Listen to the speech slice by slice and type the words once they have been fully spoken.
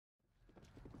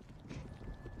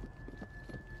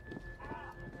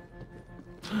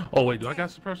Oh wait, do I got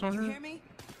suppressor on You here? hear me?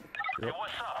 Yep. Hey,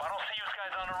 what's up? I don't see you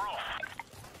guys on the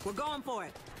roof. We're going for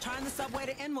it. Trying the subway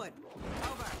to Inwood.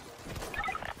 Over.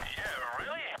 Yeah,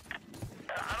 really?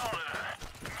 I don't.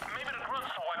 Maybe the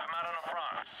grunts will wipe them out on the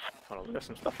front. Oh, we got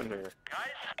some stuff in here.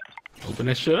 Guys? Open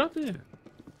that shit up then.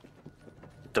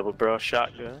 Double barrel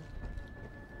shotgun.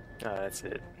 Ah, that's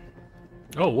it.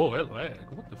 Oh whoa, that lag.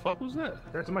 What the fuck was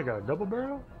that? There, somebody got a double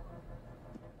barrel?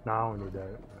 Nah, I don't need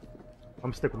that. I'm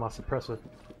gonna stick with my suppressor.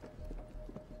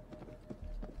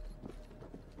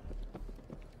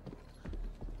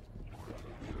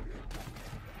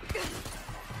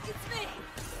 It's me!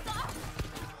 Stop!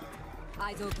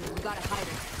 Eyes open, we gotta hide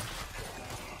it.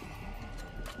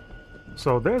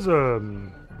 So there's a.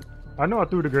 I know I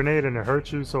threw the grenade and it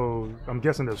hurt you, so I'm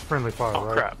guessing there's friendly fire, Oh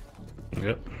right? crap!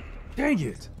 Yep. Dang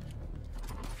it!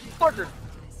 Fucker!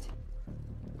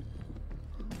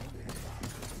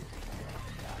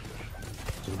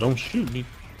 So don't shoot me.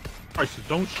 I said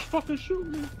don't fucking shoot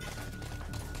me.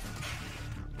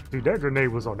 Dude, that grenade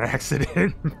was on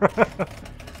accident.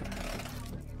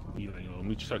 You know, let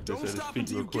me check this Don't at his stop feet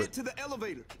until real you quick. get to the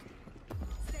elevator.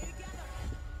 Stay together.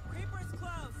 Creeper's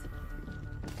close.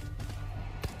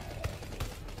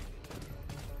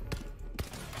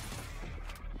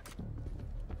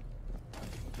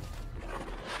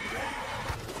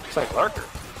 It's like Larker.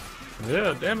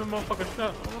 Yeah, damn it, motherfucker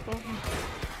shot.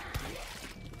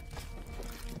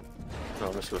 Oh,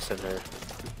 let's see what's in there.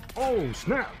 Oh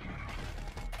snap!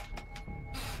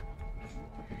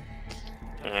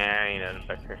 Yeah, ain't nothing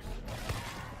back here.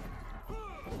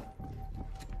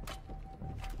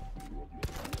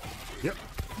 Yep.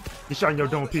 You shot in your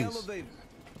dome piece. Elevator.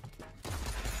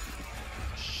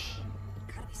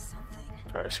 Gotta be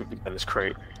something. Alright, see what we got in this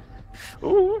crate.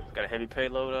 Ooh, got a heavy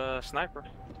payload sniper.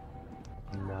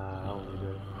 Nah, I don't need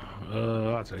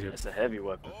that. I'll take it. It's a heavy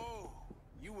weapon. Oh,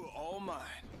 you were all mine.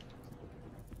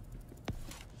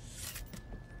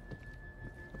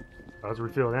 Let's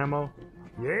refill ammo.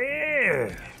 Yeah!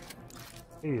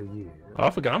 Hell yeah. Oh, I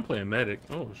forgot I'm playing medic.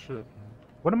 Oh shit.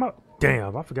 What am I?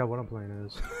 Damn, I forgot what I'm playing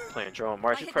as. Playing drone.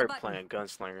 March, I you're hit the probably button. playing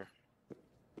gunslinger.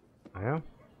 I am?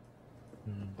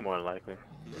 More than likely.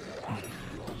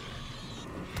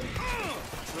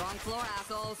 Wrong floor,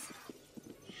 assholes.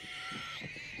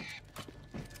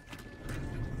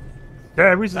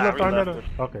 Dad, we just Nah, left we our left nether. it.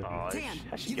 Okay. Oh, Dan,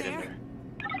 I should you get in there?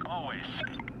 there. Always.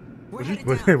 We're Was you,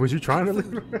 headed down. was you trying to leave?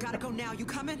 Food. Gotta go now. You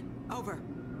coming? Over.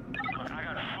 Look, I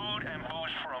got food and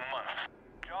booze for a month.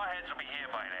 Jawheads will be here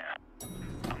by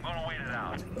now. I'm gonna wait it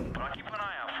out, but I'll keep an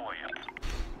eye out for you.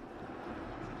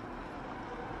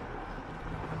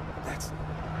 That's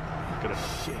Good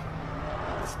enough. shit.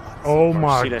 That's a lot of Oh See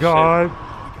my that god. We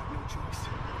got no choice.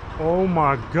 Oh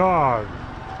my god.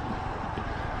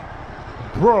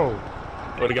 Bro.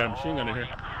 Oh, they got a machine gun in here.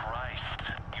 Christ.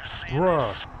 You see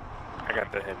Bruh. I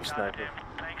got the heavy sniper. Goddamn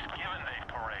Thanksgiving Day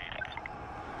parade.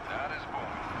 That is boom.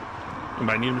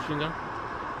 Anybody need a machine gun?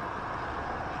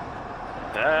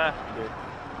 Ah, good.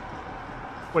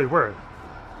 Wait, where?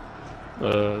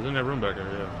 It's in that room back there,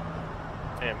 yeah.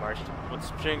 Hey, March, what's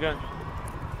the machine gun?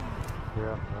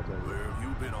 Yeah, I'll take it. Where have you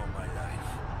been all my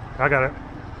life? I got it.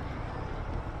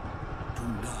 Do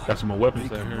not Got some more weapons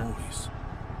make a down here. noise.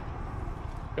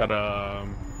 Got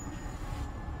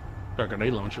got a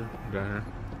grenade launcher down here.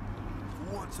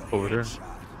 Once a Over there. headshot.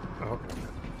 Oh, okay.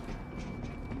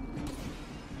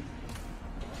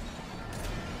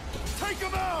 Take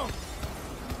him out!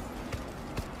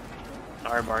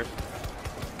 Alright, March.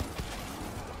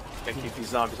 Gotta keep these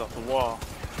zombies off the wall.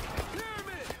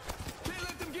 Pyramid! Can't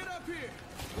let them get up here.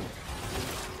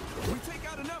 We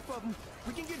take out enough of them,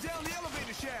 we can get down the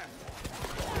elevator shaft.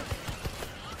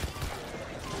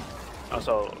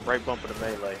 Also, right bumper to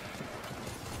melee.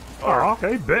 Oh,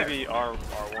 okay, bet. Maybe R1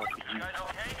 for You you. guys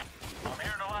okay? I'm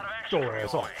hearing a lot of action. Go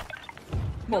ass off.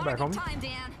 Come on back, Not homie. enough time,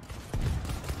 Dan.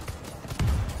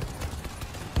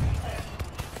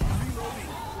 Reloading.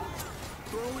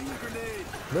 Throwing a grenade.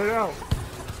 Let it out.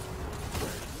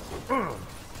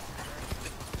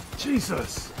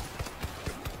 Jesus.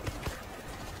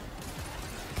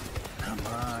 Come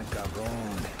on,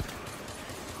 cabron.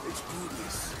 Let's do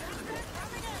this.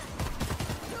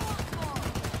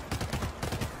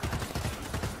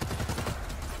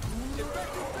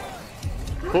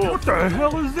 Cool. What the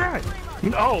hell is that?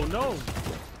 Oh no!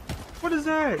 What is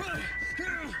that?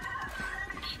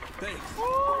 Thanks.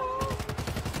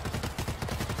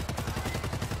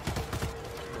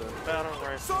 Battle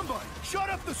right. Somebody, shut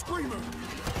up the screamer!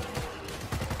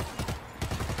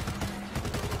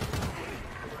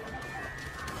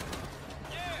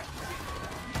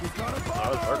 We got a Oh,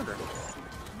 bomber! Parker.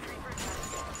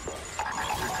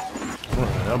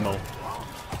 Oh, ammo.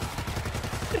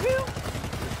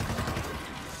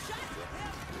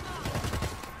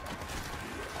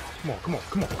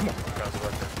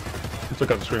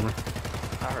 Still got the screamer.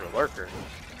 I heard a lurker.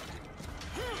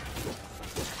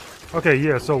 Okay,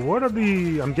 yeah, so what are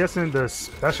the, I'm guessing the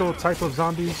special type of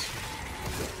zombies?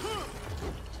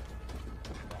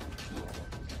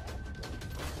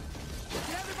 Did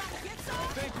everybody get some? I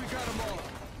think we got them all.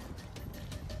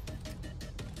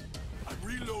 I'm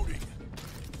reloading.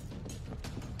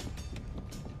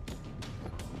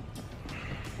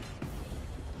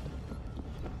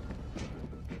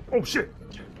 Oh shit!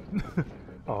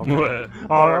 Oh, What?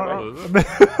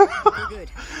 We're good.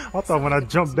 I thought when I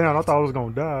jumped down, I thought I was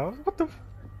gonna die. What the?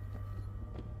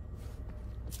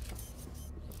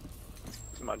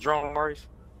 Is my drone, Maurice?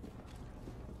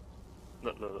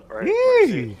 Look, right?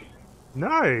 Yee!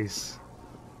 Nice.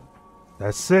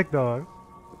 That's sick, dog.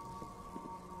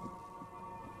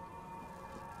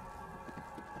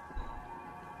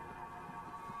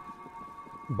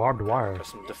 Barbed wire. Got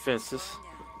some defenses.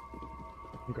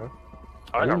 Okay.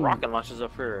 Oh, I got Ooh. rocket launchers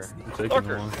up here. Taking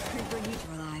Lurker. one. Creeper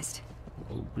neutralized.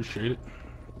 Oh, appreciate it.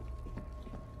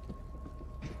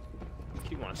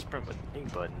 Keep wanting to sprint with the B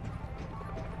button.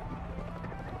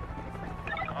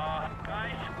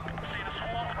 Guys, see the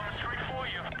swarm coming straight for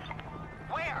you.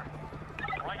 Where?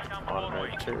 Right down below the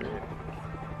Automatic way. turret.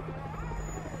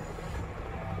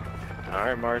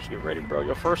 Alright, Marge, get ready, bro.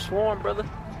 Your first swarm, brother.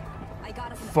 I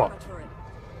got us an Fuck. auto turret.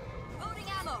 Loading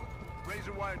ammo.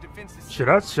 Razor wire defenses.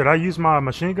 Should I use my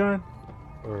machine gun?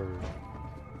 Or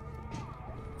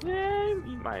Yeah,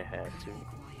 you might have to.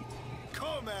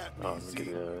 Come at me. Oh, look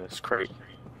at this crate.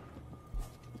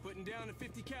 Putting down a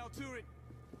 50 cal turret.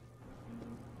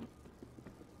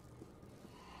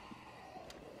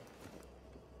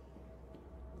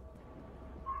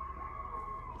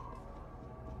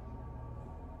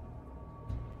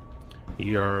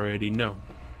 You already know.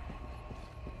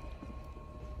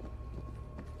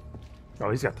 oh,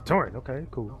 he's got the torrent. Okay,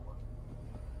 cool.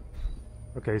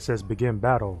 Okay, it says begin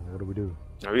battle. What do we do?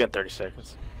 Oh, we got 30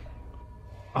 seconds.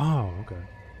 Oh, okay.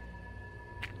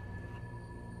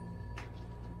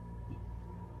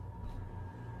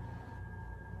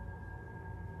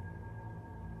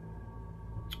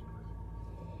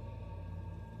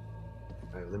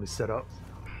 All right, let me set up.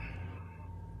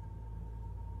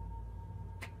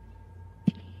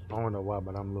 I don't know why,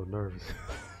 but I'm a little nervous.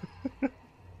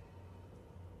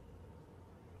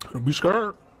 Don't be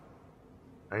scared.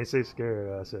 I ain't say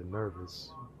scared. I said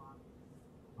nervous.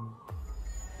 Here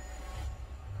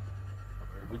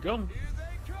we go. Here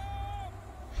they come.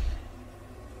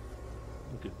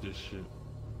 Look at this shit.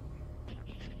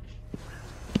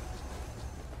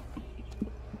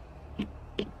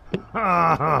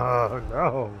 Oh,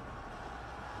 no.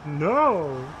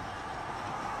 No.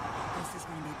 This is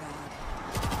gonna be bad.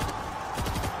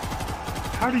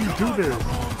 How do you do this?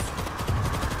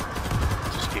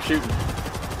 Just keep shooting.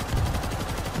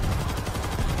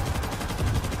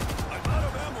 I'm out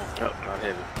of ammo. Oh, not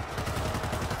heavy.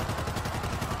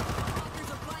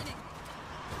 Walkers are blinding.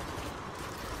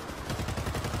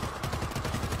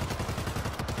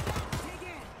 Dig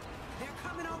in. They're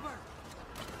coming over.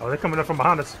 Oh, they're coming up from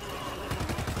behind us.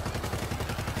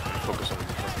 Focus on the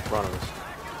front of us.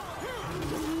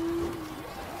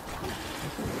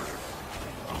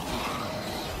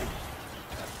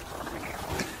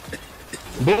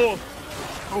 Bull!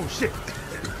 Oh shit!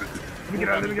 Let me get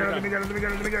out, let me get out, let me get out, let me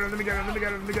get out, let me get out, let me get out, let me get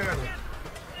out, let me get out.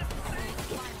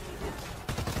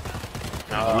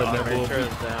 Let that Alright, bull turn be.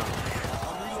 this down.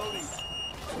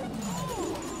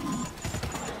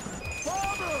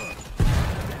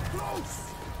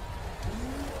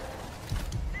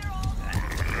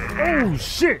 Oh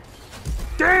shit!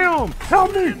 Damn!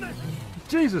 Help me!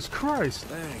 Jesus Christ!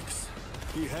 Thanks.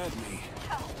 He had me.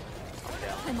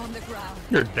 I'm on the ground.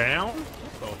 You're down?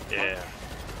 Oh, yeah.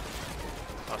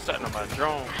 I'm starting on my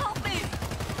drone. Help me!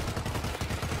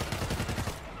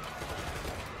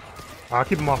 I'll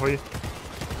keep him off of you.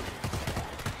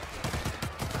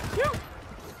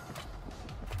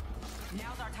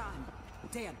 Now's our time.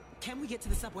 Dan, can we get to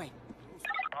the subway?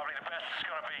 Probably the best it's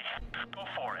gonna be. Go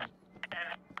for it.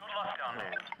 And good luck down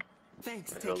there.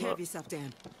 Thanks. Good Take care luck. of yourself,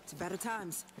 Dan. To better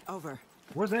times. Over.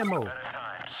 Where's ammo? Better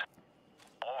times.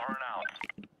 Over and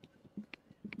out.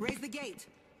 Raise the gate.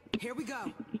 Here we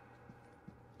go.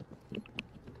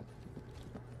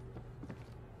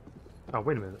 Oh,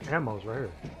 wait a minute. Ammo's right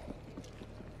here.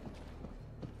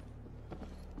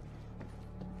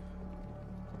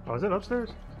 Oh, is it upstairs?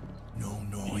 No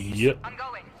noise. Yep. I'm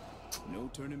going. No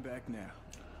turning back now.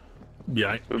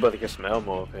 Yeah. We about to get some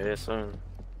ammo up here soon.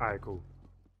 Alright, cool.